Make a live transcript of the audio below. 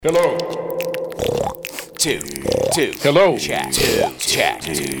Hello. Two. Hello. Chat. Two.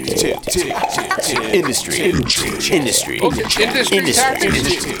 Industry. Industry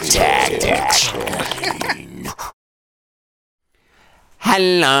Tactics.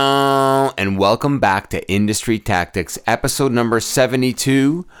 Hello, and welcome back to Industry Tactics, episode number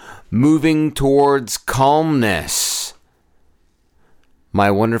 72, Moving Towards Calmness.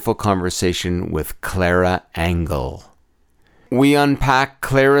 My wonderful conversation with Clara Angle. We unpack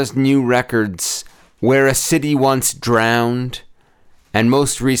Clara's new records, Where a City Once Drowned, and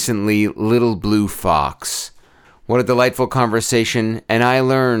most recently, Little Blue Fox. What a delightful conversation, and I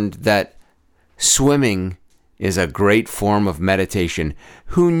learned that swimming is a great form of meditation.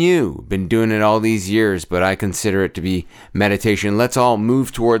 Who knew? Been doing it all these years, but I consider it to be meditation. Let's all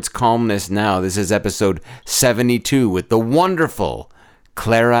move towards calmness now. This is episode 72 with the wonderful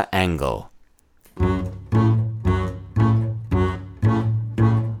Clara Angle.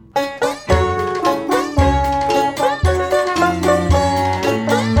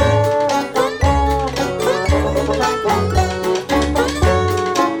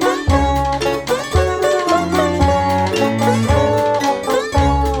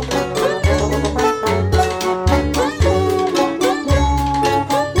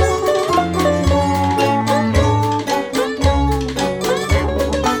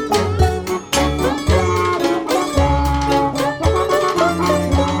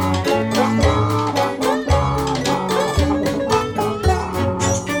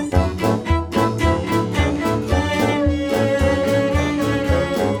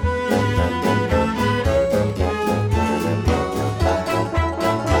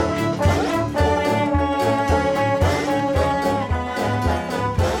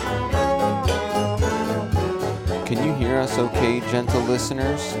 Okay, gentle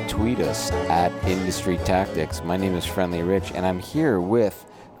listeners, tweet us at Industry Tactics. My name is Friendly Rich, and I'm here with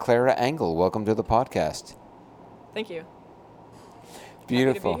Clara Angle. Welcome to the podcast. Thank you.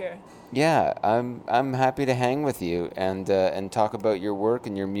 Beautiful. Happy to be here. Yeah, I'm happy to hang with you and talk about your work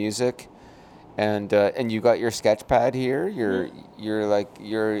and your music, and you got your sketch pad here. You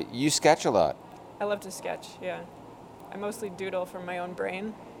sketch a lot. I love to sketch. Yeah, I mostly doodle from my own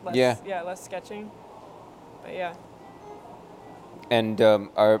brain. Less sketching. But yeah. And do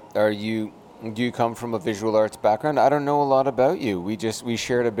you come from a visual arts background? I don't know a lot about you. We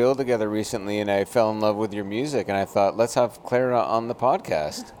shared a bill together recently, and I fell in love with your music, and I thought, let's have Clara on the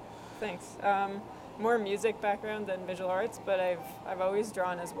podcast. Thanks. More music background than visual arts, but I've always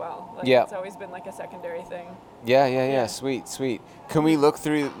drawn as well. It's always been like a secondary thing. Yeah. Sweet. Can we look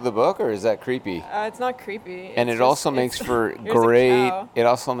through the book, or is that creepy? It's not creepy. And it also makes for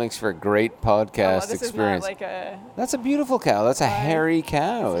a great podcast experience. Is not like That's a beautiful cow. That's a hairy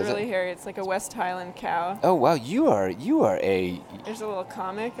cow. It's really hairy. It's like a West Highland cow. Oh wow, you are a. There's a little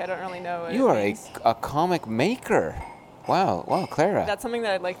comic. I don't really know what you it are means. a comic maker. Wow, Clara. That's something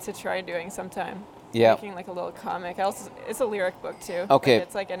that I'd like to try doing sometime. Yeah. Making like a little comic. It's a lyric book too. Okay.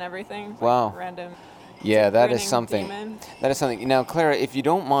 It's like in everything. Wow. Like random. Yeah, like that is something. Demon. That is something. Now, Clara, if you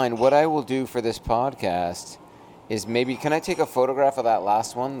don't mind, what I will do for this podcast is maybe, can I take a photograph of that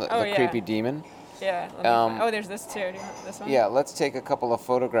last one, the creepy demon? Yeah. There's this too. Do you want this one? Yeah, let's take a couple of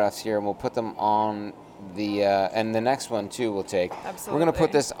photographs here, and we'll put them on the, and the next one too we'll take. Absolutely. We're going to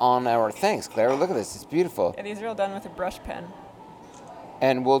put this on our, thanks, Clara, look at this, it's beautiful. Yeah, these are all done with a brush pen.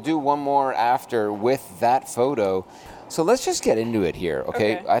 And we'll do one more after with that photo. So let's just get into it here,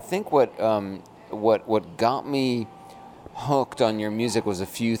 okay? I think what got me hooked on your music was a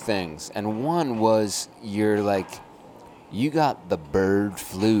few things. And one was you got the bird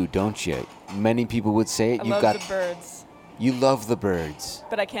flu, don't you? Many people would say it. I love the birds. You love the birds.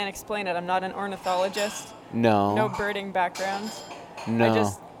 But I can't explain it. I'm not an ornithologist. No. No birding background.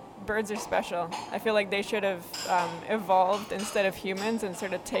 No. Birds are special. I feel like they should have evolved instead of humans and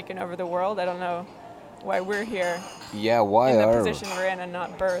sort of taken over the world. I don't know why we're here. Yeah, why in the are position we're in and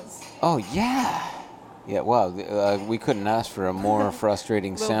not birds. Oh, yeah. Yeah, wow. We couldn't ask for a more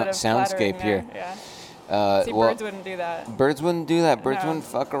frustrating soundscape here. Yeah. Birds wouldn't do that. Birds wouldn't do that. Birds wouldn't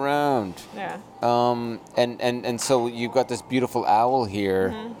fuck around. Yeah. And so you've got this beautiful owl here.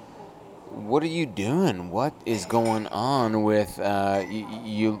 Mm-hmm. What are you doing? What is going on with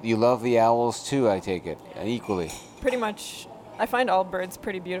you love the owls too, I take it, equally. Pretty much. I find all birds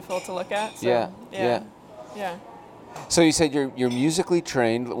pretty beautiful to look at. So, yeah. So you said you're musically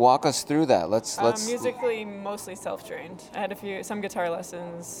trained. Walk us through that. Let's musically mostly self-trained. I had some guitar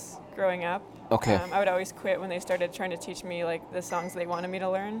lessons growing up. Okay. I would always quit when they started trying to teach me like the songs they wanted me to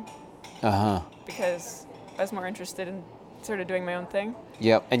learn. Because I was more interested in sort of doing my own thing.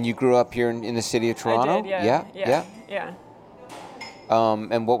 Yep. And you grew up here in the city of Toronto? I did, yeah. Yeah. Yeah.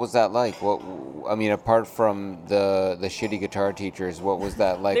 And what was that like? I mean, apart from the shitty guitar teachers, what was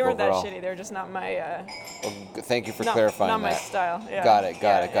that like They weren't overall? that shitty. They were just not my. Thank you for clarifying not that. my style. Yeah. Got it.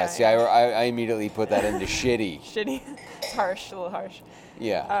 Yeah, See, yeah. I immediately put that into shitty. Shitty. It's harsh. A little harsh.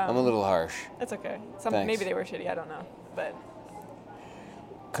 Yeah, I'm a little harsh. It's okay. Thanks. Maybe they were shitty. I don't know, but.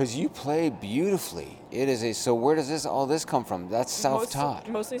 Because you play beautifully. It is so where does all this come from? That's self-taught.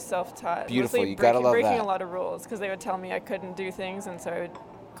 Mostly self-taught. Beautiful. Mostly You gotta love breaking that. a lot of rules because they would tell me I couldn't do things, and so I would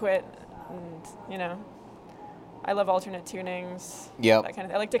quit. And I love alternate tunings. Yep. That kind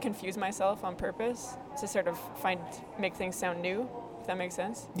of. I like to confuse myself on purpose to sort of make things sound new. If that makes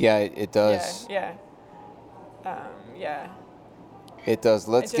sense. Yeah, it does. Yeah. Yeah. It does.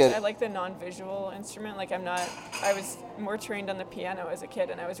 I like the non-visual instrument. Like I was more trained on the piano as a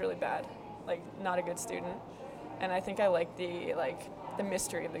kid, and I was really bad, like not a good student. And I think I like the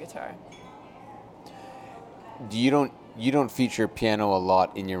mystery of the guitar. You don't feature piano a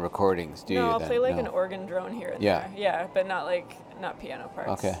lot in your recordings, do you? No, I'll play like No. an organ drone here and Yeah. there. Yeah, but not piano parts.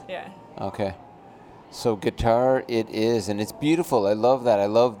 Okay. Yeah. Okay. So guitar it is, and it's beautiful. I love that. I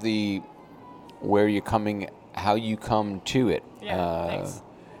love how you come to it. Yeah, thanks.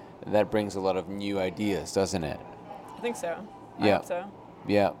 That brings a lot of new ideas, doesn't it? I think so. Yeah. I hope so.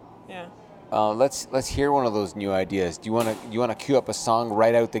 Yeah. Yeah. Let's hear one of those new ideas. Do you want to cue up a song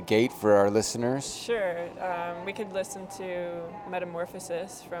right out the gate for our listeners? Sure. We could listen to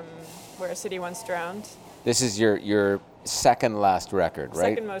Metamorphosis from Where a City Once Drowned. This is your second last record,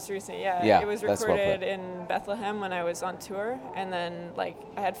 right? Second most recent, yeah. Yeah, It was that's well recorded put. in Bethlehem when I was on tour, and then I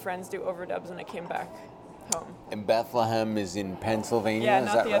had friends do overdubs when I came back home. And Bethlehem is in Pennsylvania. Yeah, is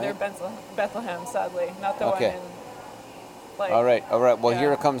not that the right? other Bethlehem, sadly, not the Okay. one in. All right. Well, here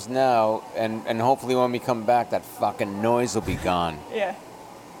yeah. it comes now, and hopefully when we come back, that fucking noise will be gone. Yeah.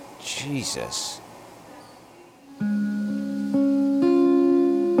 Jesus.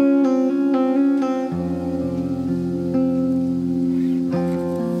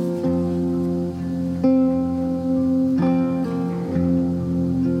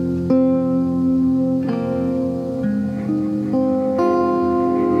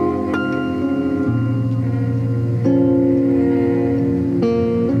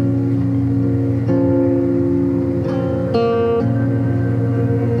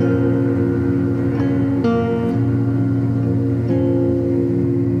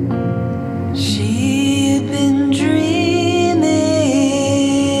 She'd been dreaming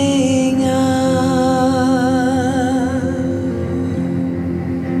of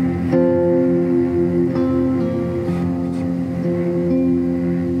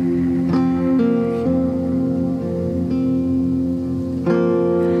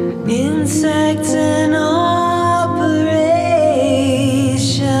insects in operation.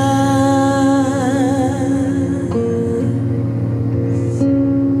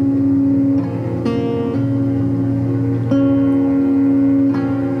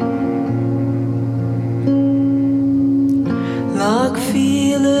 Lock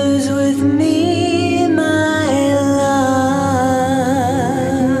feelers with me, my love.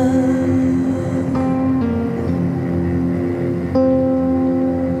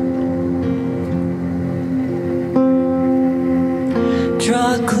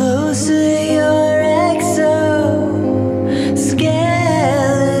 Draw closer your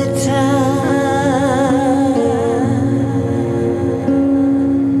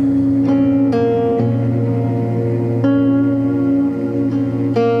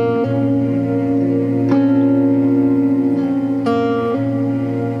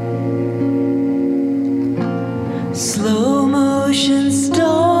slow motion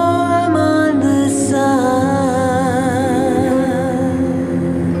storm on the sun.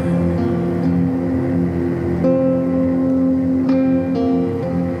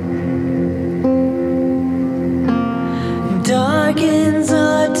 Darkens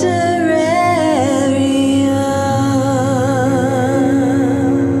our terrarium.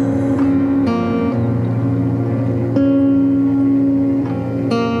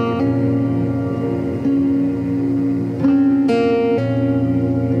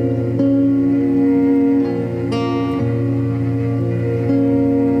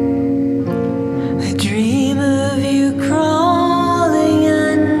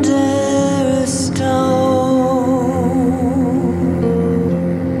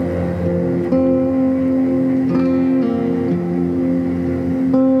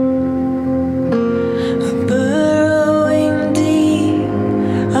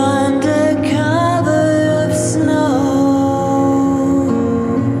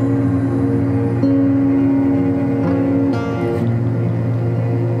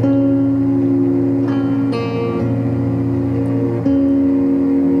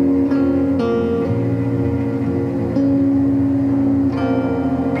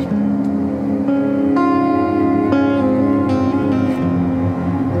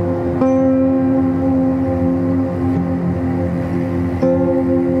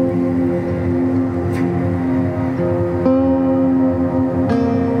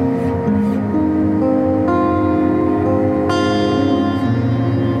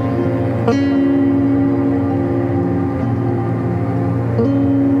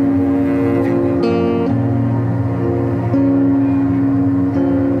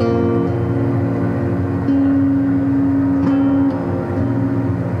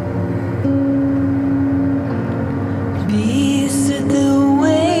 Peace at the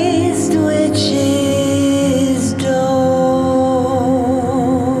waste which is door.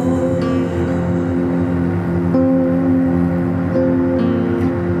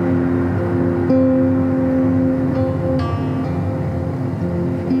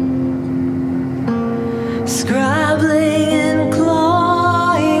 Scrabbling and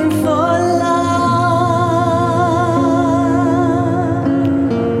clawing for love.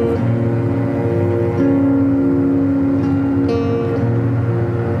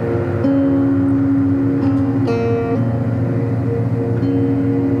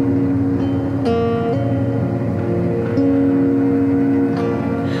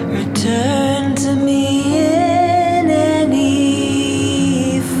 Return to me in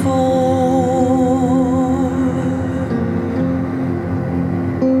any form.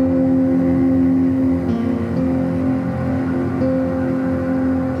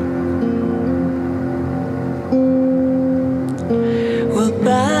 We'll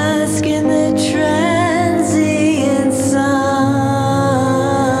bask in the transient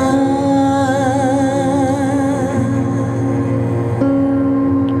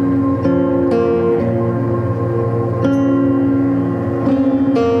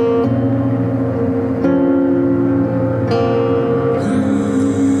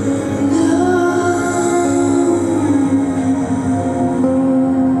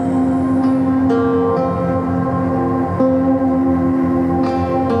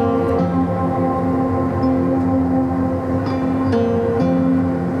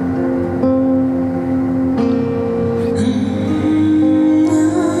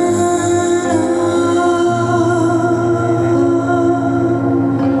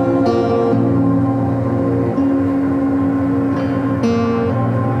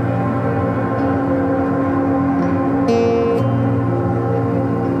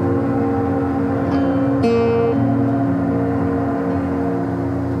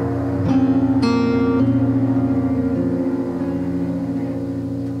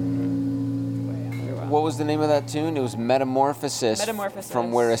What was the name of that tune? It was Metamorphosis. Metamorphosis.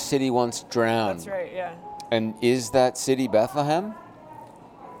 From Where a City Once Drowned. That's right, yeah. And is that city Bethlehem?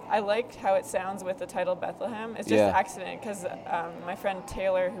 I like how it sounds with the title Bethlehem. It's just Yeah. an accident because my friend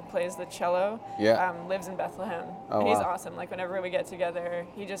Taylor, who plays the cello, Yeah. lives in Bethlehem. Oh, and he's wow. awesome. Like whenever we get together,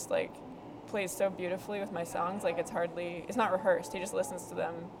 he just like plays so beautifully with my songs. Like it's not rehearsed. He just listens to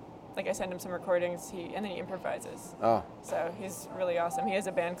them. Like I send him some recordings, and then he improvises. Oh, So he's really awesome. He has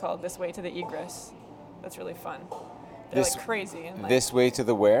a band called This Way to the Egress. That's really fun. They're This- like crazy and like This Way to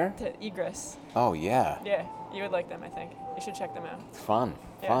the Where? to Egress. Oh, yeah. Yeah, you would like them. I think you should check them out. Fun,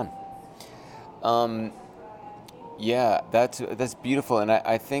 Yeah. fun. Yeah, that's beautiful, and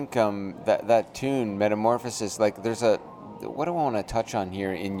I think that tune Metamorphosis, like there's a, what do I want to touch on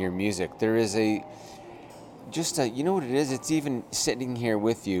here in your music? There is you know what it is? It's even sitting here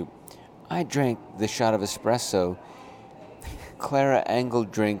with you. I drank the shot of espresso. Clara Angle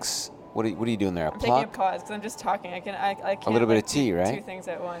drinks. What are you doing there? A I'm taking plot? up pause because I'm just talking. I can't. little bit like, of tea, do right? Two things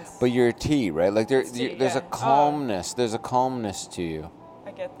at once. But you're a tea, right? Like It's tea, there's a yeah. Oh. calmness. There's a calmness to you.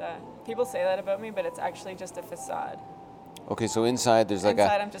 I get that. People say that about me, but it's actually just a facade. Okay, so inside there's like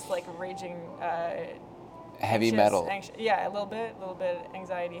Inside, I'm just like raging. a heavy anxious- metal. Yeah, a little bit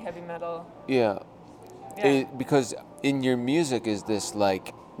anxiety, heavy metal. Yeah. Yeah. Because in your music is this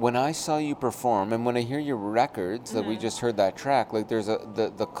like when I saw you perform and when I hear your records that we Mm-hmm. just heard that track, like there's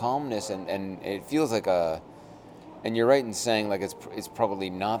the calmness and it feels like and you're right in saying like it's probably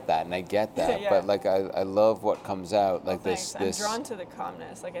not that, and I get that, Yeah. but like I love what comes out like Thanks. this. I'm drawn to the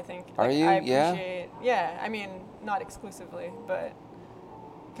calmness. Like I think. Are like, you? I Yeah? appreciate. Yeah. I mean, not exclusively, but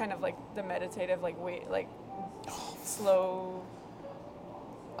kind of like the meditative, like slow.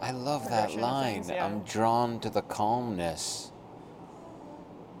 I love that progression of line. things, yeah. I'm drawn to the calmness.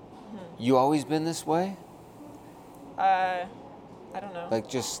 Mm-hmm. You always been this way? I don't know. Like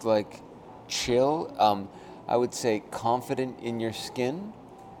just like chill. I would say confident in your skin.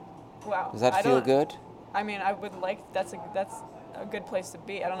 Wow. Does that I feel don't- good? I mean, I would like. That's a good place to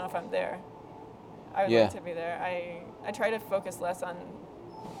be. I don't know if I'm there. I would Yeah. like to be there. I try to focus less on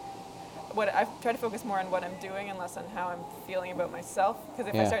I try to focus more on what I'm doing and less on how I'm feeling about myself. Because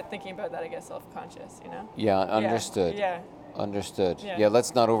if Yeah. I start thinking about that, I get self-conscious. You know. Yeah, understood. Yeah. Understood. Yeah. Yeah,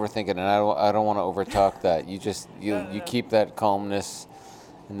 let's not overthink it, and I don't want to overtalk that. You just you No. keep that calmness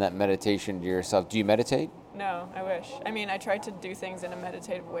and that meditation to yourself. Do you meditate? No, I wish. I mean, I try to do things in a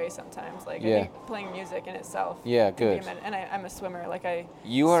meditative way sometimes. Like, Yeah. I think playing music in itself. Yeah, can be a good. and I'm a swimmer. Like, I.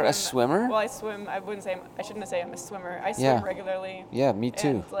 You are a swim- swimmer? Well, I swim. I wouldn't say. I shouldn't say I'm a swimmer. I swim Yeah. regularly. Yeah, me too.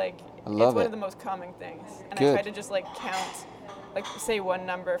 And, like, I love it's one it. of the most calming things. And Good. I try to just like count, like say one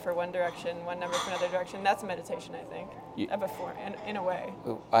number for one direction, one number for another direction. That's meditation, I think, of a form, in a way.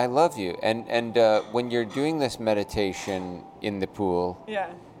 I love you. And when you're doing this meditation in the pool, Yeah.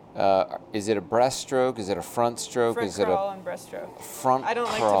 is it a breaststroke? Is it a front stroke? Front is it crawl a and breaststroke. front I don't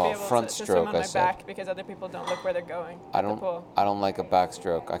like crawl? to be able front to stroke, swim on I my said. back because other people don't look where they're going. I at the don't. pool. I don't like a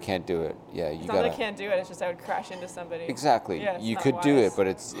backstroke. I can't do it. Yeah, you It's not that I gotta. can't do it. It's just I would crash into somebody. Exactly. Yeah, it's You not could do it, wise. but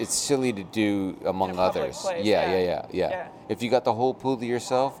it's silly to do among In a public others. place, Yeah. yeah. If you got the whole pool to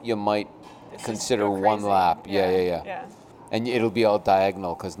yourself, you might It's just consider go one crazy. lap. Yeah. Yeah. And it'll be all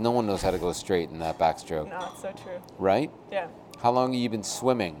diagonal because no one knows how to go straight in that backstroke, No, it's so true. right? Yeah. How long have you been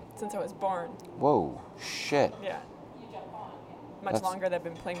swimming? Since I was born. Whoa, shit. Yeah. Much That's- longer than I've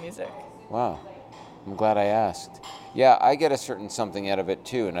been playing music. Wow. I'm glad I asked. Yeah, I get a certain something out of it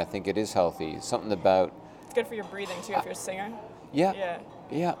too, and I think it is healthy. Something about, It's good for your breathing too if you're a singer. yeah, Yeah.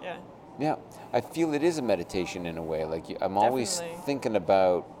 yeah, Yeah. yeah. I feel it is a meditation in a way. Like I'm always Definitely. thinking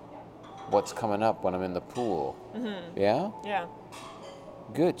about what's coming up when I'm in the pool. Mm-hmm. Yeah? Yeah.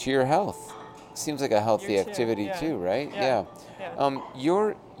 Good. To your health. Seems like a healthy You too, activity yeah. too, right? Yeah.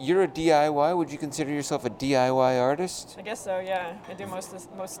 You're a DIY. Would you consider yourself a DIY artist? I guess so. Yeah. I do most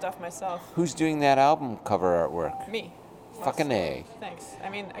stuff myself. Who's doing that album cover artwork? Me. Fucking mostly. A. Thanks. I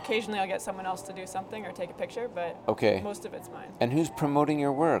mean, occasionally I'll get someone else to do something or take a picture, but Okay. most of it's mine. And who's promoting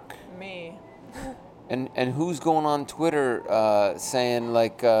your work? Me. And who's going on Twitter saying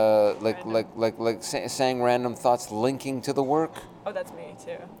saying random thoughts linking to the work? Oh, that's me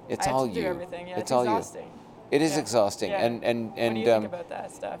too. It's I have all to do you. everything. Yeah, It's it's all you. exhausting. It is Yeah. exhausting. Yeah. And What do you think about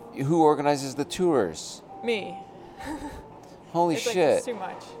that stuff? who organizes the tours? Me. Holy It's like shit! it's too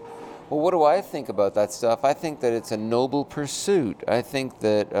much. Well, what do I think about that stuff? I think that it's a noble pursuit. I think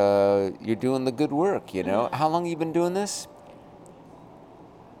that you're doing the good work. You know, how long have you been doing this?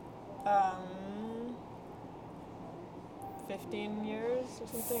 15 years or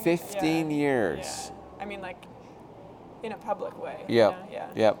something. 15 Yeah. years. Yeah. I mean, like, in a public way. Yeah, you know? Yeah.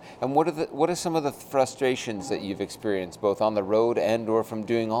 yeah. And what are some of the frustrations that you've experienced, both on the road and or from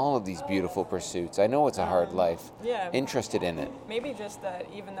doing all of these beautiful pursuits? I know it's a hard life. Yeah. Interested in it. Maybe just that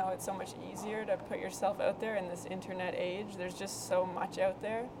even though it's so much easier to put yourself out there in this internet age, there's just so much out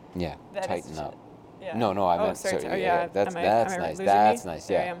there. Yeah. That Tighten it's- up. Yeah. No, I meant sorry. sorry, Oh, yeah, yeah. that's am nice. I losing That's me? nice.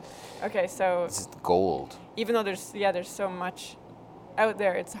 There I Yeah. am. Okay, so This is gold. even though there's so much out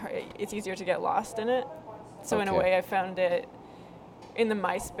there, it's easier to get lost in it. So in a Okay. way, I found it in the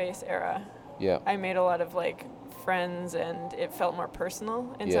MySpace era. Yeah. I made a lot of like friends, and it felt more personal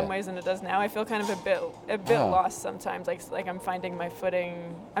in Yeah. some ways than it does now. I feel kind of a bit Oh. lost sometimes. Like I'm finding my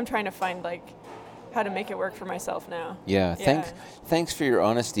footing. I'm trying to find like how to make it work for myself now. Yeah, thanks for your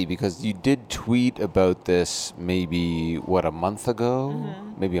honesty, because you did tweet about this maybe a month ago,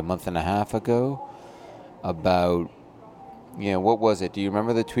 maybe a month and a half ago, about what was it? Do you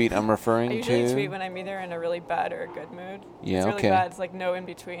remember the tweet I'm referring I usually to? tweet when I'm either in a really bad or a good mood. Yeah, it's really okay. bad. It's like no in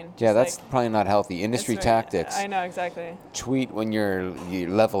between. Yeah, Just, that's like, probably not healthy. Industry it's very- tactics. I know exactly. Tweet when you're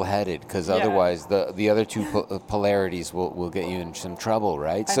level-headed, because Yeah. otherwise the other two polarities will get you in some trouble,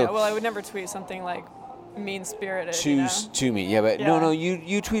 right? I know. Well, I would never tweet something like mean-spirited. You know? To me, yeah, but Yeah. no,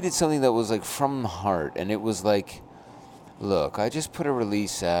 you tweeted something that was like from the heart, and it was like, look, I just put a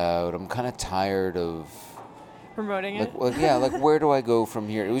release out. I'm kind of tired of Promoting like, it. well, yeah, like where do I go from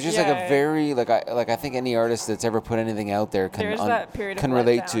here? It was just like Yeah. a very I think any artist that's ever put anything out there can There's that period of can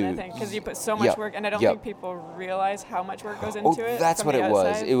relate letdown, to. I think, because you put so much Yep, work, and I don't yep. think people realize how much work goes into it. That's from what the it was.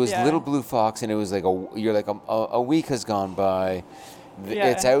 outside. It was Yeah. Little Blue Fox, and it was like a week has gone by. Yeah.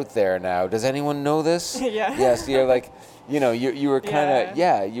 It's out there now. Does anyone know this? Yeah. Yes. You're like, you were kind of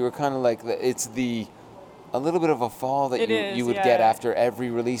Yeah. you were kind of like it's a little bit of a fall that It you is, would get yeah. after every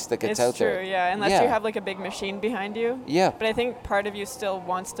release that gets It's out true, there. yeah. Unless Yeah. you have like a big machine behind you. Yeah. But I think part of you still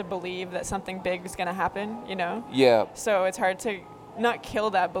wants to believe that something big is going to happen, you know? Yeah. So it's hard to not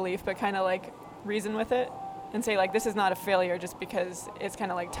kill that belief, but kind of like reason with it and say like, this is not a failure just because it's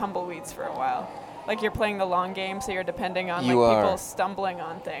kind of like tumbleweeds for a while. Like you're playing the long game, so you're depending on You like are. people stumbling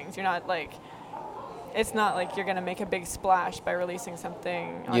on things. You're not like, it's not like you're going to make a big splash by releasing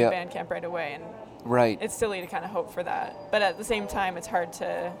something on Yep. Bandcamp right away. And Right. it's silly to kind of hope for that. But at the same time, it's hard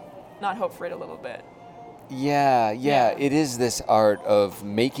to not hope for it a little bit. Yeah, Yeah. it is this art of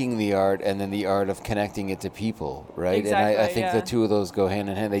making the art and then the art of connecting it to people, right? And I Exactly, think the yeah. two of those go hand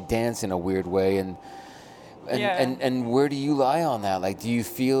in hand. They dance in a weird way, and And, Yeah. and where do you lie on that? Like, do you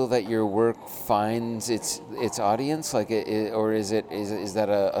feel that your work finds its audience, like, or is that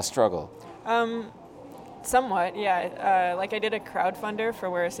a struggle? Somewhat, yeah. Like I did a crowdfunder for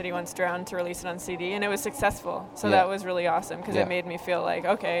Where a City Once Drowned to release it on CD, and it was successful. So Yeah. that was really awesome because Yeah. it made me feel like,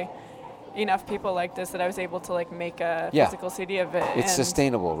 okay, enough people like this that I was able to like make a Yeah. physical CD of it. It's and,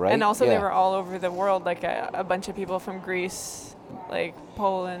 sustainable, right? And also Yeah. they were all over the world, like a bunch of people from Greece, like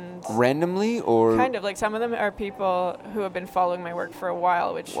Poland. Randomly, or Kind of like some of them are people who have been following my work for a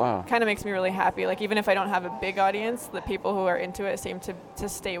while, which Wow. kind of makes me really happy. Like even if I don't have a big audience, the people who are into it seem to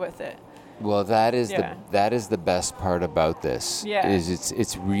stay with it. Well, that is Yeah. that is the best part about this. Yeah. Is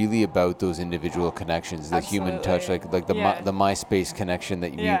it's really about those individual connections, the human touch, Absolutely. like the Yeah. the MySpace connection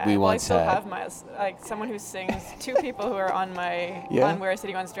that Yeah, we well, once I still had. have my like someone who sings. Two people who are on my Yeah? on Where a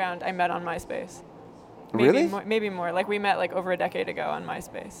City Once Drowned. I met on MySpace. Really? Maybe more. Like we met like over a decade ago on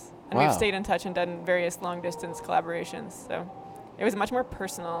MySpace, and Wow. we've stayed in touch and done various long distance collaborations. So it was a much more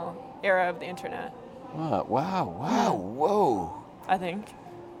personal era of the internet, Wow! Wow! Whoa! I think.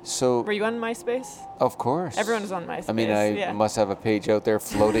 So Were you on MySpace? of course, Everyone was on MySpace. I mean, I yeah. must have a page out there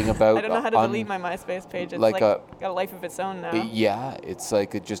floating about. I don't know how to un- delete my MySpace page. It's like like, a- got a life of its own now. Yeah, it's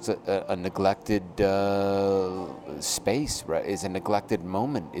like just a neglected space, right? It's a neglected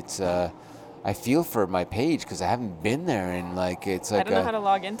moment. It's I feel for my page because I haven't been there, and like it's I like don't know how to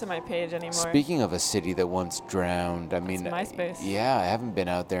log into my page anymore. Speaking of a city that once drowned, I mean, MySpace. Yeah, I haven't been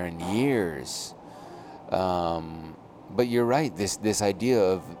out there in years. But you're right. This idea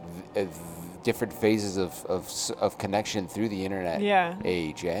of different phases of connection through the internet Yeah.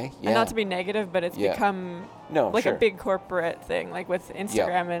 age, eh? Yeah. And not to be negative, but it's Yeah. become No, like sure. a big corporate thing, like with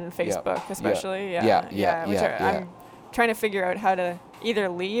Instagram and Facebook especially. Yeah. Which I'm trying to figure out how to either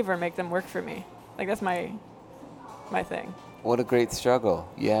leave or make them work for me. Like that's my thing. What a great struggle.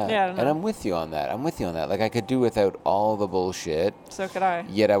 Yeah. Yeah, I don't And know. I'm with you on that. Like I could do without all the bullshit. So could I.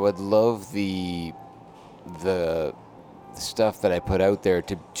 Yet I would love the stuff that I put out there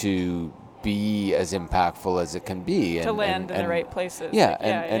to be as impactful as it can be, To and, land in and the right places. Yeah, Like,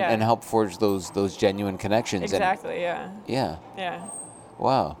 and help forge those genuine connections. Exactly. Yeah. And, yeah. Yeah.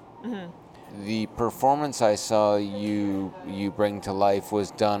 Wow. Mm-hmm. The performance I saw you bring to life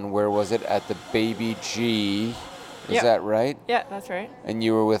was done. Where was it? At the Baby G. Is Yep. that right? Yeah, that's right. And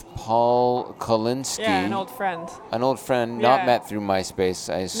you were with Paul Kolinsky. Yeah, an old friend. An old friend, not Yeah. met through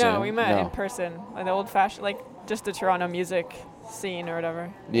MySpace, I assume. No, we met in person. Like the old fashioned, like just the Toronto music scene or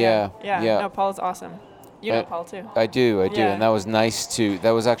whatever. Yeah, Yeah. yeah. No, Paul's awesome. You know Paul too. I do, Yeah. and that was nice to.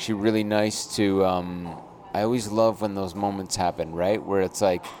 That was actually really nice to. I always love when those moments happen, right? Where it's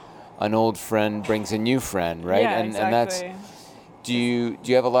like, an old friend brings a new friend, right? Yeah, and exactly. and that's. Do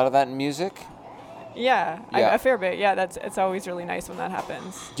you have a lot of that in music? Yeah, Yeah. a fair bit. Yeah, it's always really nice when that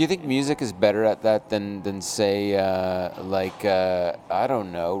happens. Do you think music is better at that than say I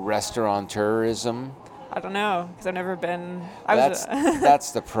don't know, restaurateurism? I don't know because I've never been.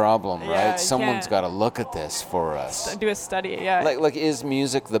 That's the problem, Yeah, right? you Someone's can't got to look at this for us. do a study. Yeah, Like is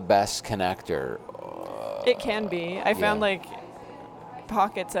music the best connector? it can be. I found yeah. like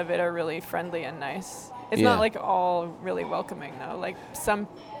pockets of it are really friendly and nice. It's Yeah. not like all really welcoming though. Like some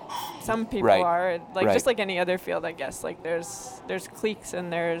people Right. are like Right. just like any other field, I guess. Like there's cliques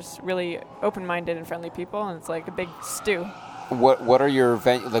and there's really open-minded and friendly people, and it's like a big stew. What are your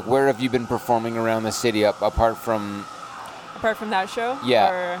like? Where have you been performing around the city? Apart from Apart from that show, Yeah.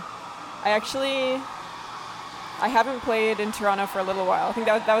 Or I haven't played in Toronto for a little while. I think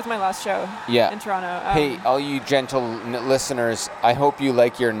that was my last show. Yeah. In Toronto. Hey, all you gentle listeners, I hope you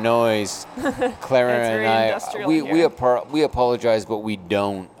like your noise. Clara It's and very I, industrial we apologize, but we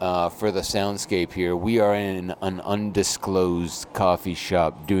don't for the soundscape here. We are in an undisclosed coffee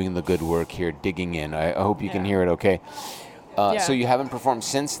shop doing the good work here, digging in. I hope you can Yeah. hear it okay. Yeah. So you haven't performed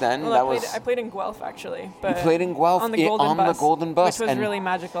since then? Well, I played in Guelph actually. But played in Guelph on the Golden Bus, Golden Bus, which was and really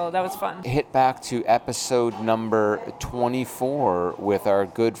magical. That was fun. hit back to episode number 24 with our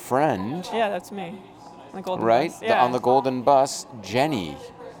good friend, Yeah, that's me. On the Golden right? Bus. Yeah. On the Golden Bus, Jenny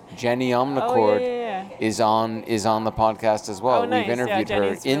Omnicord yeah. is on the podcast as well. Oh, nice. We've Yeah, interviewed her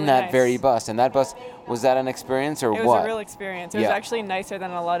Jenny's in really that nice. very bus. And that bus, was that an experience or It was what? a real experience. It was Yeah. actually nicer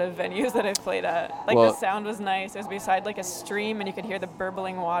than a lot of venues that I've played at. Like Well- the sound was nice. It was beside like a stream, and you could hear the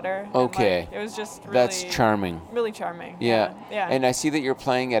burbling water. and, Okay. like, it was just really, That's charming. really charming. Yeah. Yeah. And I see that you're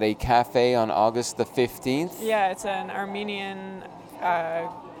playing at a cafe on August the 15th. Yeah, it's an Armenian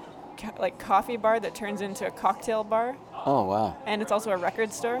like coffee bar that turns into a cocktail bar, Oh, wow. and it's also a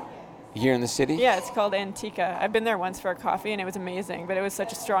record store. Here in the city? Yeah, it's called Antica. I've been there once for a coffee, and it was amazing. But it was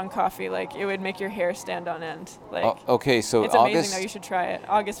such a strong coffee, like it would make your hair stand on end. Like Oh, okay, so it's amazing August though. You should try it.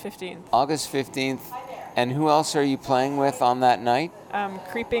 August 15th. August 15th, And who else are you playing with on that night?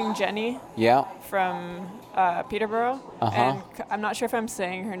 Creeping Jenny Yeah. from Peterborough. Uh-huh. And I'm not sure if I'm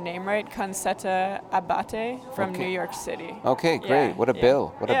saying her name right, Concetta Abate from Okay. New York City. Okay, great. Yeah, What a yeah.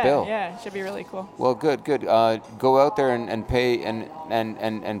 bill. What a bill. Yeah, should be really cool. Well, good. Go out there and pay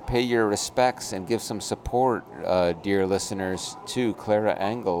and pay your respects and give some support, dear listeners, to Clara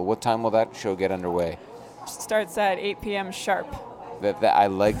Angle. What time will that show get underway? Starts at 8 p.m. sharp. That I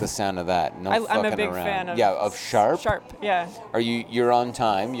like the sound of that. No I'm fucking a big around. fan of of Sharp. Sharp, yeah. Are you're on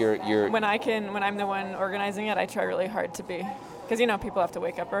time? You're When I'm the one organizing it, I try really hard to be, because people have to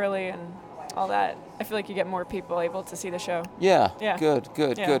wake up early and all that. I feel like you get more people able to see the show. Yeah. Yeah. Good.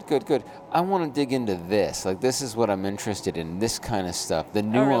 Yeah. Good. I want to dig into this. Like, this is what I'm interested in. This kind of stuff. The Oh,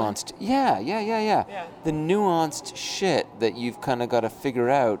 really? nuanced. Yeah. Yeah. The nuanced shit that you've kind of got to figure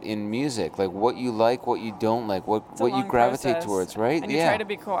out in music, like what you like, what you don't like, what It's a you long gravitate process. towards, right? And you try to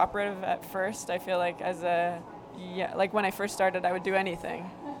be cooperative at first. I feel like like when I first started, I would do anything.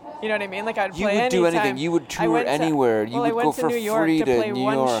 You know what I mean? Like I'd You play would do anytime. anything. You would I tour went to- anywhere. You well, would I went go to for New York free to to play New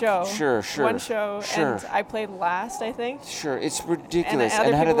one York. show. Sure. One show, Sure. and I played last, I think. Sure. It's And ridiculous. other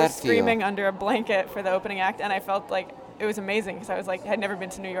And how people did were that screaming feel? under a blanket for the opening act, and I felt like it was amazing because I was like, had never been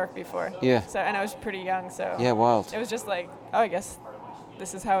to New York before. Yeah. So and I was pretty young, so Yeah, wild. it was just like, oh, I guess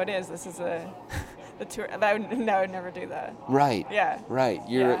this is how it is. This is the tour. I would never do that. Right. Yeah. Right.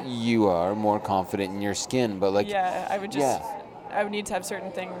 Yeah. You are more confident in your skin, but like Yeah, I would just. Yeah. I would need to have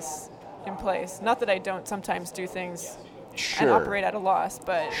certain things in place. Not that I don't sometimes do things sure. and operate at a loss,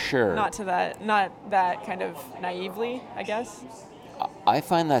 but Sure. not that kind of naively, I guess. I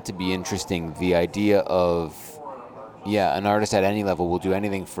find that to be interesting. The idea of an artist at any level will do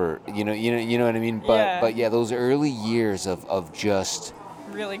anything for you know what I mean. But those early years of just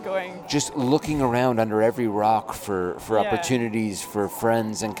Really going. looking around under every rock for Yeah. opportunities, for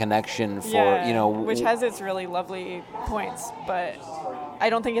friends and connection, for Yeah, which has its really lovely points, but I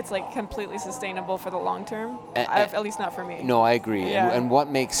don't think it's like completely sustainable for the long term. At least not for me. No, I agree. Yeah. And what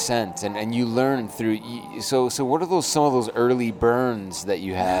makes sense, and you learn through. So what are some of those early burns that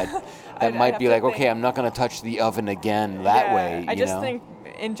you had that I'd might have be to like, okay, think. I'm not going to touch the oven again that Yeah, way. I you just know? think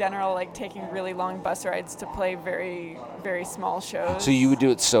in general, like taking really long bus rides to play very, very small shows. So you would do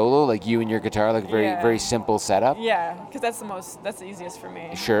it solo, like you and your guitar, like Yeah. very simple setup. Yeah, because that's the easiest for me.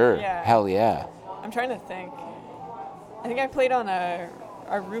 Sure. Yeah. Hell yeah. I'm trying to think. I think I played on a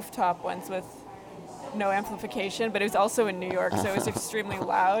rooftop once with no amplification, but it was also in New York, so it was extremely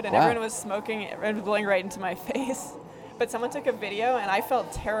loud, and Wow. everyone was smoking and blowing right into my face. But someone took a video, and I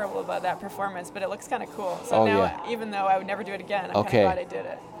felt terrible about that performance, but it looks kind of cool. So Oh, now, yeah. even though I would never do it again, I'm Okay. kind of glad I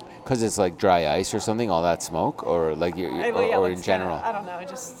did it. Because it's like dry ice or something, all that smoke, or like Yeah, it or in looks general. I don't know.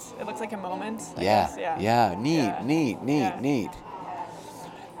 It looks like a moment. I Yeah. guess, yeah. Yeah. Neat. Yeah. Neat.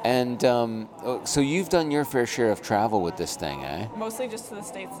 And so you've done your fair share of travel with this thing, eh? Mostly just to the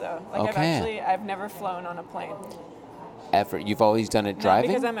States, though. Like Okay. I've never flown on a plane. Effort. You've always done it Not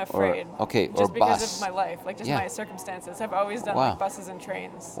driving? because I'm afraid. Or, okay, Just or because bus. of my life, like just Yeah. my circumstances. I've always done Wow. like buses and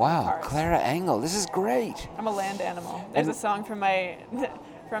trains. and Wow, cars. Clara Angle, this is great. I'm a land animal. There's And- a song from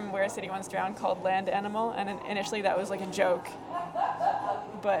from Where a City Once Drowned called Land Animal, and initially that was like a joke.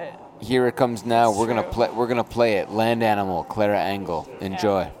 But Here it comes now. It's We're gonna true. play. We're gonna play it. Land Animal, Clara Angle.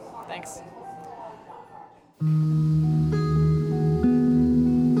 Enjoy. yeah. Thanks.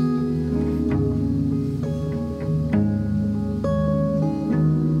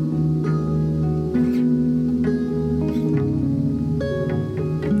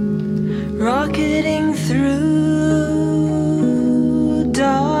 Rocketing through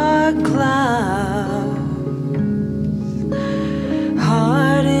dark clouds,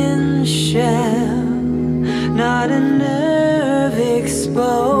 heart in shell, not a nerve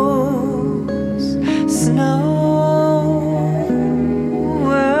exposed. Snow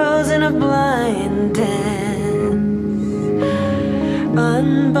whirls in a blind dance,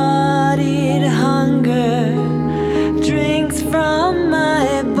 unbodied hunger drinks from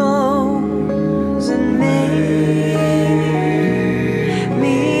my bones and makes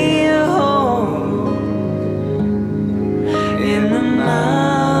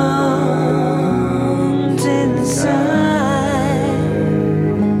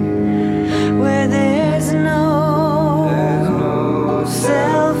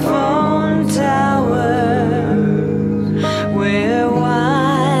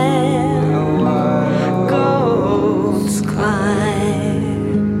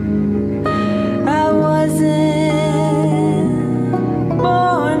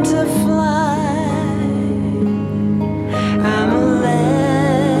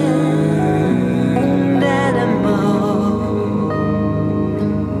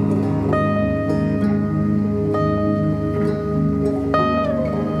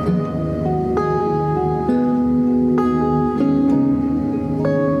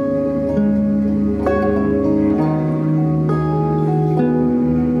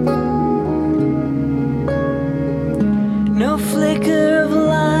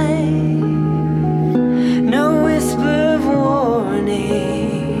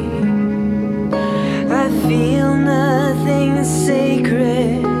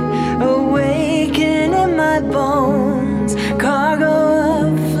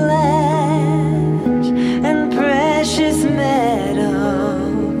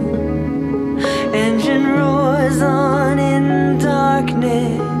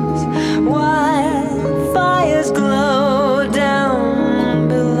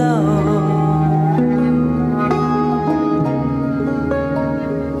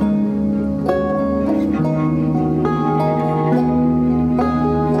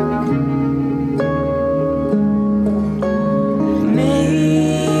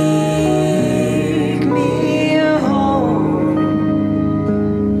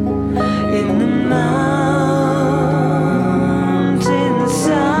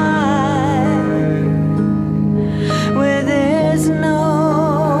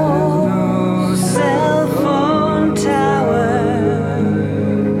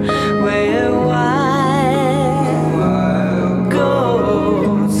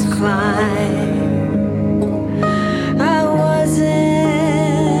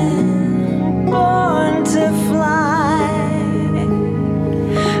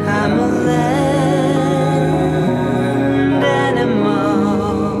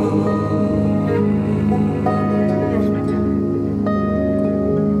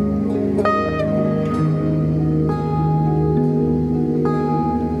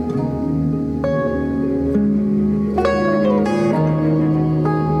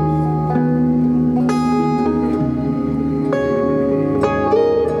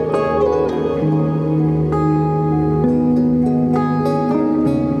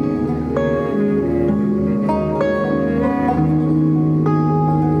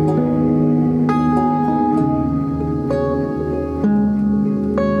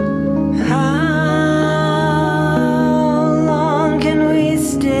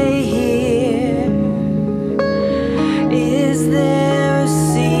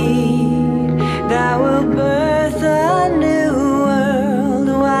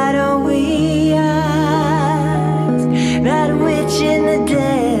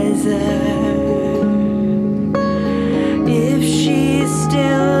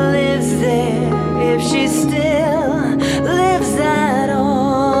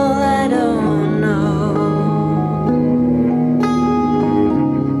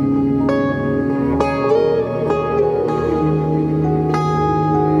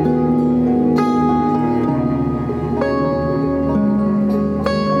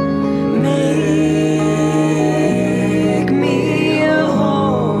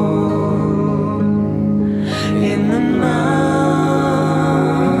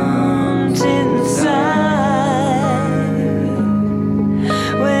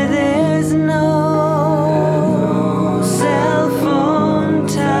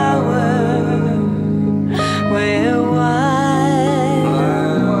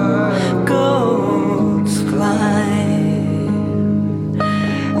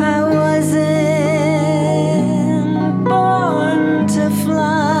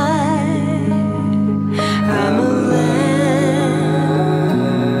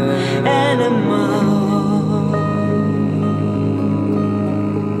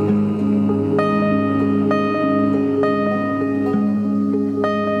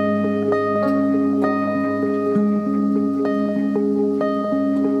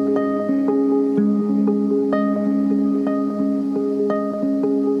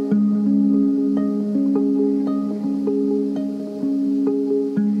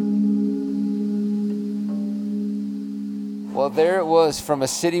fellas, from A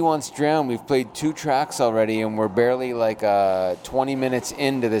City Once Drowned, we've played 2 tracks already, and we're barely like 20 minutes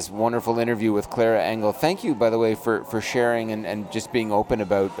into this wonderful interview with Clara Engel. Thank you, by the way, for sharing and just being open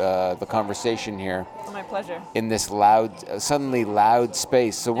about the conversation here. My pleasure. In this suddenly loud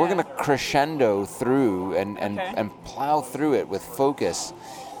space. So we're going to crescendo through and plow through it with focus.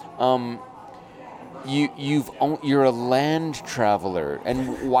 You're a land traveler,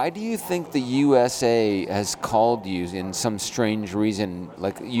 and why do you think the USA has called you in some strange reason?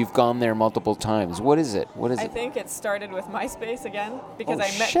 Like, you've gone there multiple times. What is it? I think it started with MySpace again, because Oh,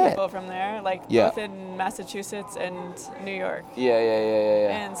 I met shit. people from there, like Yeah. both in Massachusetts and New York.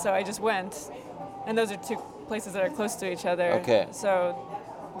 Yeah. And so I just went, and those are 2 places that are close to each other. Okay. So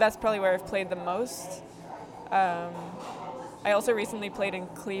that's probably where I've played the most. I also recently played in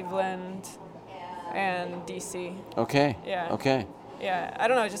Cleveland and DC. Okay. Yeah. Okay. Yeah, I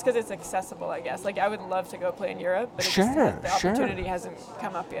don't know, just because it's accessible, I guess. Like, I would love to go play in Europe, but it's just Sure, that the sure. opportunity hasn't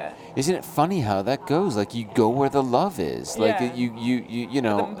come up yet. Isn't it funny how that goes? Like, you go where the love is. Like, Yeah. you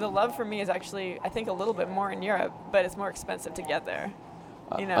know. The love for me is actually, I think, a little bit more in Europe, but it's more expensive to get there.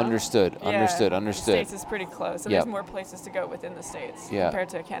 You know? Understood. Yeah. The Understood. States is pretty close, and Yep. there's more places to go within the States Yeah. compared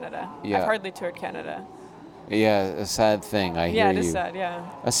to Canada. Yeah. I've hardly toured Canada. Yeah, a sad thing. I hear Yeah, you. it is sad, yeah.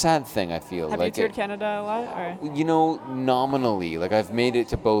 A sad thing, I feel. Have like you toured Canada a lot? Or? You know, nominally, like I've made it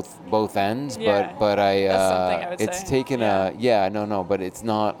to both ends, Yeah. but I That's something I would it's say. taken but it's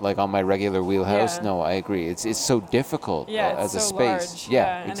not like on my regular wheelhouse. Yeah. No, I agree. It's so difficult Yeah, as it's a so space. large. Yeah,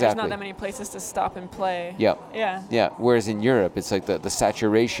 And there's exactly. not that many places to stop and play. Yep. Yeah. Yeah. Whereas in Europe, it's like the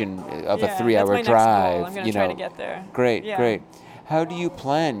saturation of Yeah, a 3-hour that's my next drive. goal. I'm going you to try know. to get there. Great, Yeah. great. How do you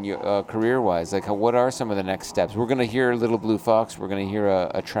plan your career-wise? Like, what are some of the next steps? We're going to hear Little Blue Fox. We're going to hear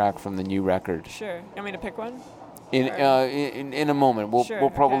a track from the new record. Sure. You want me to pick one? In a moment, we'll Sure,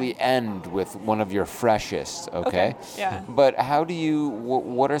 probably okay. end with one of your freshest. Okay. Yeah. But how do you?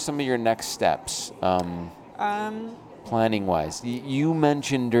 What are some of your next steps? Planning wise, you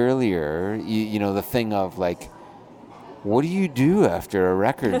mentioned earlier, you know, the thing of like, what do you do after a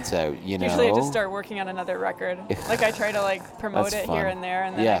record's out? You know. Usually I just start working on another record. Like, I try to like promote That's it fun. here and there,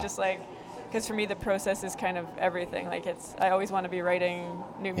 and then Yeah. I just like, because for me the process is kind of everything. Like, I always want to be writing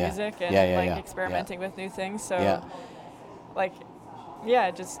new Yeah. music and Yeah. experimenting with new things. So Yeah. like,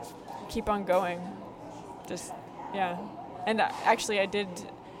 just keep on going. And actually I did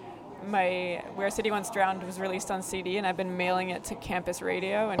Where a City Once Drowned was released on CD, and I've been mailing it to campus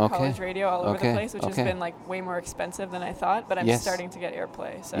radio and Okay. college radio all over Okay. the place, which Okay. has been like way more expensive than I thought, but I'm Yes. starting to get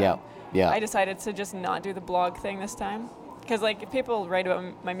airplay. So Yeah. I decided to just not do the blog thing this time. Because like, if people write about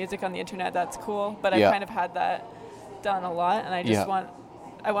my music on the internet, that's cool, but Yeah. I've kind of had that done a lot, and I just Yeah.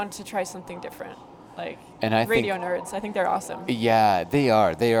 I wanted to try something different. Like, And I radio think- nerds, I think they're awesome. Yeah, they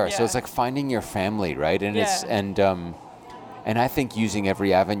are. So Yeah. it's like finding your family, right? And Yeah. and I think using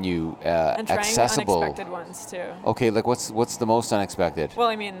every avenue And trying accessible. unexpected ones too. Okay, like what's the most unexpected? Well,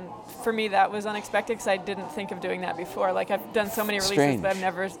 I mean, for me that was unexpected because I didn't think of doing that before. Like, I've done so many releases, Strange. but I've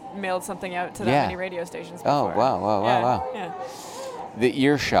never mailed something out to that Yeah. many radio stations Oh, before. wow. Yeah. The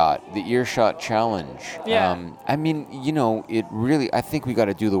earshot challenge. Yeah. I mean, you know, it really. I think we got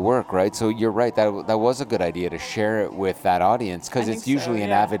to do the work, right? So you're right. That was a good idea to share it with that audience, because I it's think so, usually an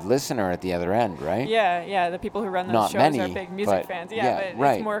yeah. avid listener at the other end, right? Yeah. The people who run those Not shows many, are big music but fans. yeah, But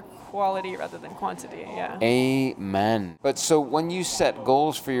right. it's more quality rather than quantity. Yeah. Amen. But so when you set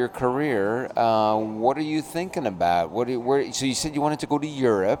goals for your career, what are you thinking about? So you said you wanted to go to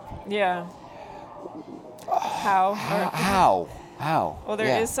Europe. Yeah. How? How? Well, there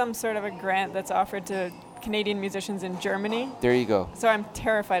Yeah. is some sort of a grant that's offered to Canadian musicians in Germany. There you go. So I'm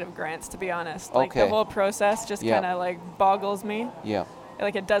terrified of grants, to be honest. Like, Okay. the whole process just Yeah. kind of like boggles me. Yeah.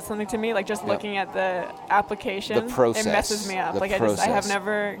 Like, it does something to me. Like, just Yeah. looking at the application, process, it messes me up. the Like, I have process.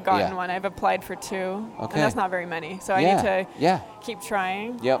 never gotten Yeah. one. I've applied for 2, Okay. and that's not very many. So I Yeah. need to Yeah. keep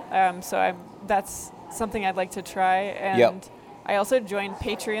trying. Yep. So that's something I'd like to try. And Yep. I also joined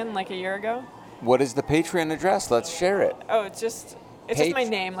Patreon like a year ago. What is the Patreon address? Let's share it. Oh, it's just my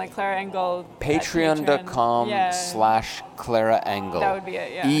name, like Clara Engel. at Patreon.com/Clara Engel. That would be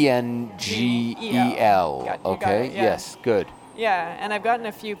it, yeah. ENGEL. You got Okay. it, yeah. Yes. Good. Yeah, and I've gotten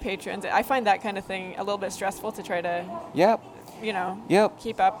a few patrons. I find that kind of thing a little bit stressful to try to, Yep. Yep.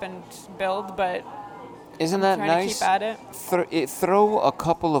 keep up and build, but Isn't that trying nice? to keep at it. Throw a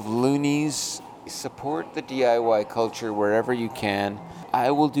couple of loonies. Support the DIY culture wherever you can. I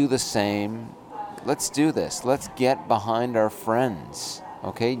will do the same. Let's do this. Let's get behind our friends,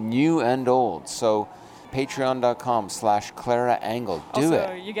 okay? New and old. So Patreon.com/Clara Angle. Do also,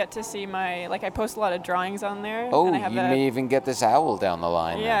 it. you get to see my, like, I post a lot of drawings on there. Oh, and I have you may even get this owl down the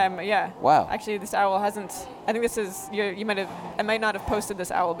line. Yeah, then. yeah. Wow. Actually, this owl hasn't. I think this is. You might have. I might not have posted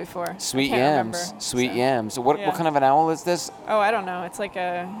this owl before. Sweet I can't yams. remember, Sweet so. yams. What Yeah. kind of an owl is this? Oh, I don't know. It's like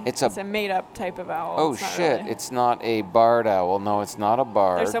a. It's It's a- a made-up type of owl. Oh It's not shit! really. It's not a barred owl. No, it's not a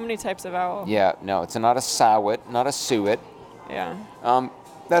barred. There's so many types of owl. Yeah, no, it's not a sowit, not a suet. Yeah.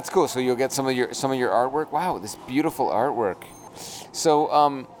 That's cool. So you'll get some of your artwork. Wow, this beautiful artwork.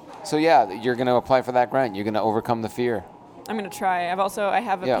 So so yeah, you're gonna apply for that grant. You're gonna overcome the fear. I'm gonna try. I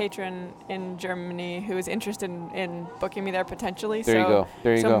have a Yeah. patron in Germany who is interested in booking me there potentially. There you go.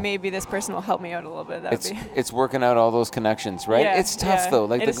 There you so go. maybe this person will help me out a little bit. That would be. It's working out all those connections, right? Yeah, It's tough yeah, though.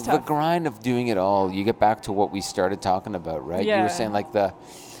 Like it is the tough. grind of doing it all. You get back to what we started talking about, right? You Yeah. were saying like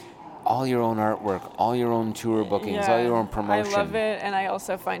all your own artwork, all your own tour bookings, all your own promotion. I love it, and I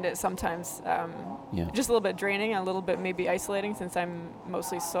also find it sometimes Yeah. just a little bit draining, and a little bit maybe isolating since I'm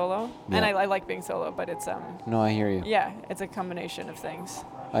mostly solo. And Yeah. I like being solo, but it's No, I hear you. yeah, it's a combination of things.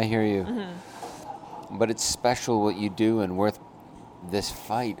 I hear you. Mm-hmm. But it's special what you do and worth this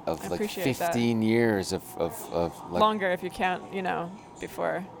fight of I like appreciate that. 15 years of like Longer if you count,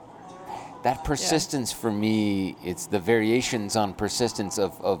 before. that persistence for me. It's the variations on persistence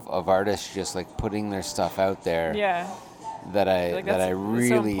of artists just like putting their stuff out there Yeah. that I Like that I that's so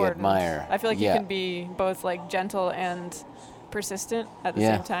really important. admire. I feel like yeah. you can be both like gentle and persistent at the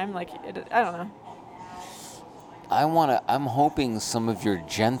Yeah. same time. Like I don't know. I'm hoping some of your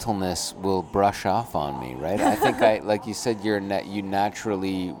gentleness will brush off on me, right? I think like you said, you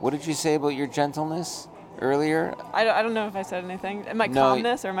naturally. What did you say about your gentleness earlier? I don't know if I said anything. My No,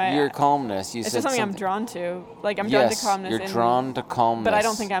 calmness or my your calmness. You It's said just something I'm something. drawn to. Like I'm drawn to Yes, calmness. you're drawn to calmness. But I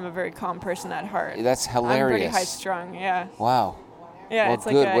don't think I'm a very calm person at heart. That's I'm pretty hilarious. high strung. Yeah. Wow. Yeah. Well, it's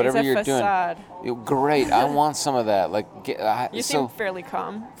like good. a, Whatever it's a you're facade. doing. Great. I want some of that. Like, You so. seem fairly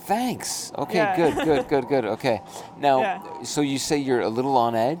calm. Thanks. Okay. Yeah. Good. Okay. Now, Yeah. so you say you're a little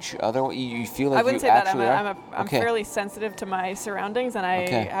on edge. Otherwise, you feel like I wouldn't you say that. actually are. I'm Okay. fairly sensitive to my surroundings, and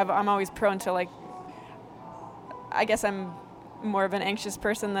Okay. I'm always prone to like. I guess I'm more of an anxious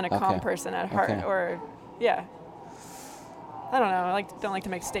person than a calm Okay. person at heart, Okay. or yeah. I don't know. I don't like to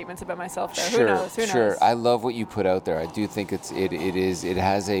make statements about myself. Though. Sure. Who knows? Who Sure. knows? I love what you put out there. I do think it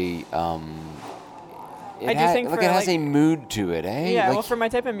has a. I do think like for, it has like- a mood to it, eh? Yeah, Like, well, for my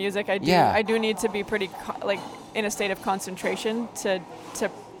type of music, Yeah. I do need to be pretty like in a state of concentration to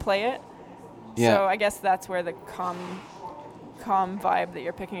play it. Yeah. So I guess that's where the calm vibe that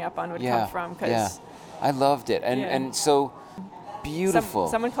you're picking up on would yeah. come from. Cause Yeah. I loved it, and Yeah. and so beautiful.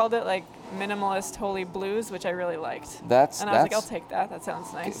 someone called it like minimalist holy blues, which I really liked. That's And I was like, that's. I'll take that. That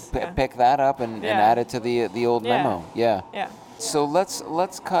sounds nice. P- Yeah. Pick that up and Yeah. add it to the old Yeah. memo. Yeah. Yeah. So let's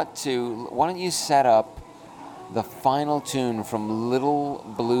cut to. Why don't you set up the final tune from Little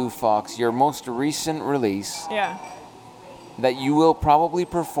Blue Fox, your most recent release Yeah. that you will probably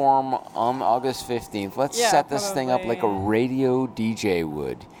perform on August 15th. Let's Yeah, set this thing up like a probably. radio DJ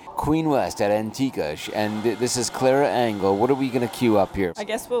would. Queen West at Antica, and this is Clara Angle. What are we gonna cue up here? I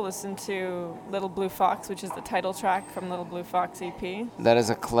guess we'll listen to Little Blue Fox, which is the title track from Little Blue Fox EP. That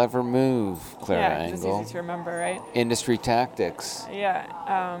is a clever move, Clara Yeah, 'cause it's Angle. easy to remember, right? Industry tactics. Yeah,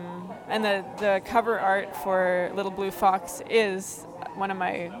 and the cover art for Little Blue Fox is one of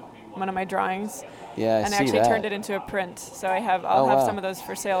my drawings, Yeah, I and I see actually that. turned it into a print. So I'll Oh, have wow. some of those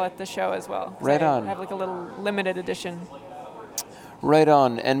for sale at the show as well. 'Cause Right I on. have like a little limited edition. Right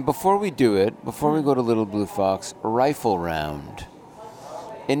on. And before we do it, before we go to Little Blue Fox, rifle round.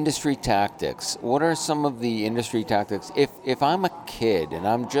 Industry tactics. What are some of the industry tactics? If I'm a kid and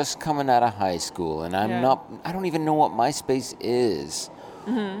I'm just coming out of high school and Yeah. I don't even know what MySpace is,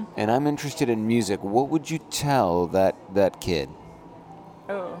 and I'm interested in music, what would you tell that kid?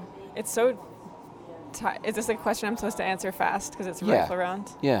 Oh, it's so. Is this a question I'm supposed to answer fast because it's Yeah. rifle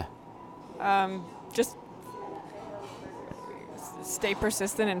round? Yeah. Just stay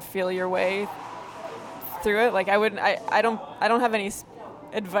persistent and feel your way through it. Like I don't have any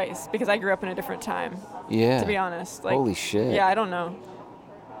advice because I grew up in a different time. Yeah. To be honest, like Holy shit. Yeah, I don't know.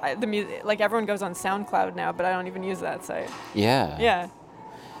 The music, like everyone goes on SoundCloud now, but I don't even use that site. Yeah. Yeah,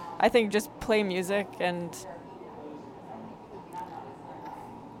 I think just play music and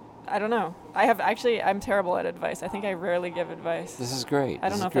I don't know. I'm terrible at advice. I think I rarely give advice. This is great. I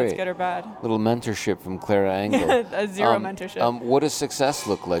don't This know is if that's great. good or bad. Little mentorship from Clara Angle. A zero mentorship. What does success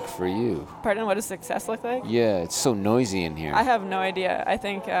look like for you? Pardon, what does success look like? Yeah, it's so noisy in here. I have no idea. I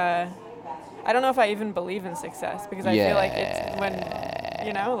think I don't know if I even believe in success because I feel like it's when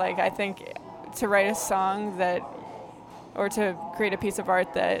like I think to write a song or to create a piece of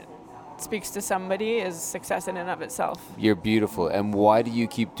art that speaks to somebody is success in and of itself. You're beautiful. And why do you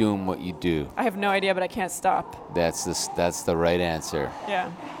keep doing what you do? I have no idea, but I can't stop. That's the right answer.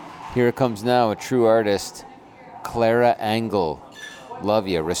 Yeah. Here it comes now, a true artist, Clara Angle. Love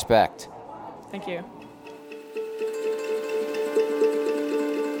you. Respect. Thank you.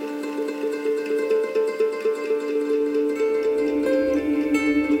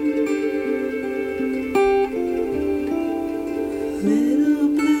 Little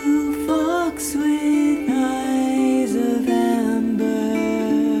blue fox with eyes of amber.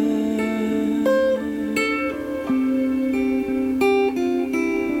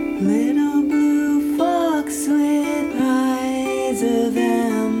 Little blue fox with eyes of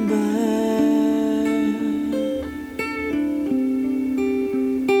amber.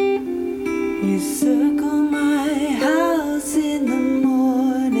 You circle my house in the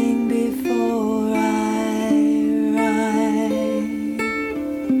morning before I ride.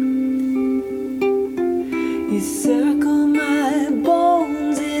 You circle my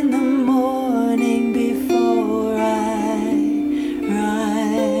bones in the morning before I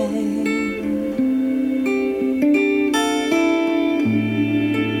ride.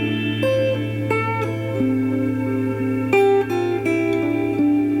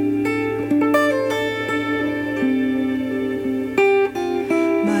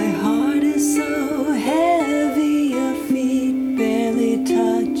 My heart is so heavy, your feet barely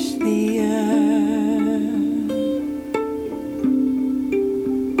touch the earth.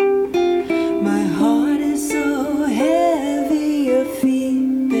 My heart is so heavy, your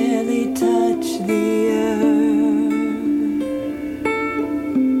feet barely touch the earth.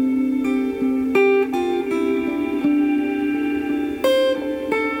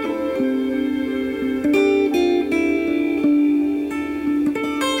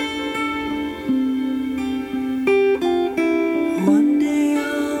 One day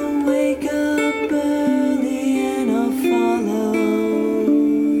I'll wake up early and I'll follow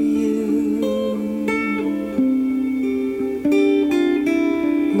you.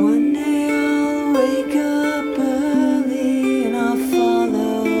 One day I'll wake up early and I'll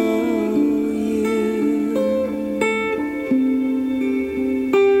follow you.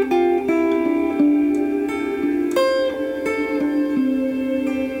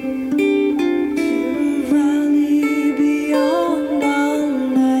 To rally beyond all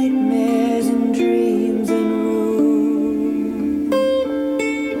nightmares and dreams and rules,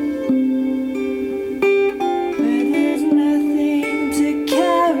 where there's nothing to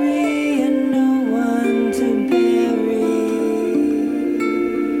carry and no one to bury.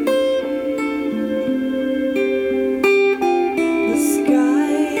 The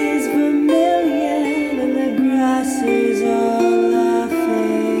sky is vermilion and the grasses are laughing.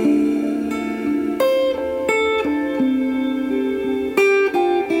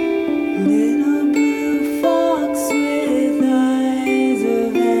 Little blue fox with eyes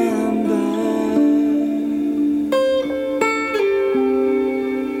of amber.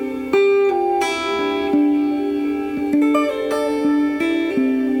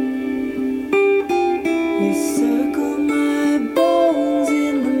 You circle my bones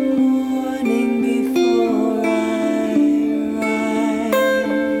in the morning before I ride.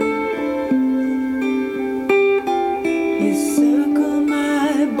 You circle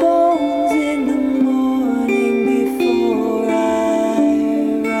my bones in the morning before I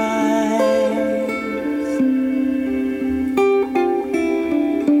rise.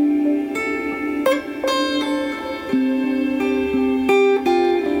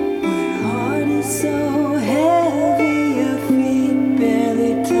 My heart is so heavy, your feet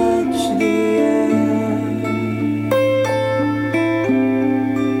barely touch the earth.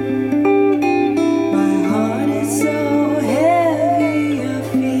 My heart is so heavy, your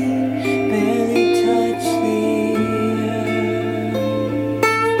feet barely touch the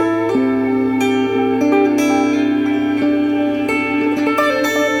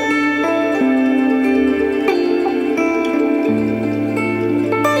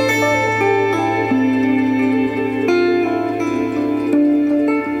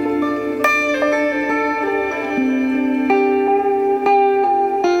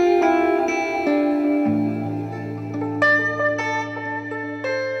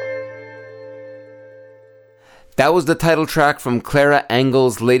That was the title track from Clara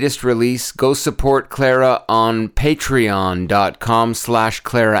Angle's latest release. Go support Clara on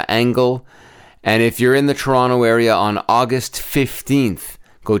patreon.com/Clara Angle. And if you're in the Toronto area on August 15th,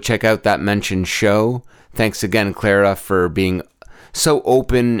 go check out that mentioned show. Thanks again, Clara, for being so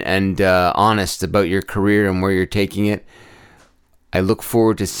open and honest about your career and where you're taking it. I look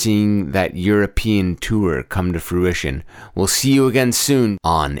forward to seeing that European tour come to fruition. We'll see you again soon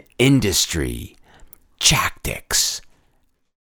on Industry Tactics.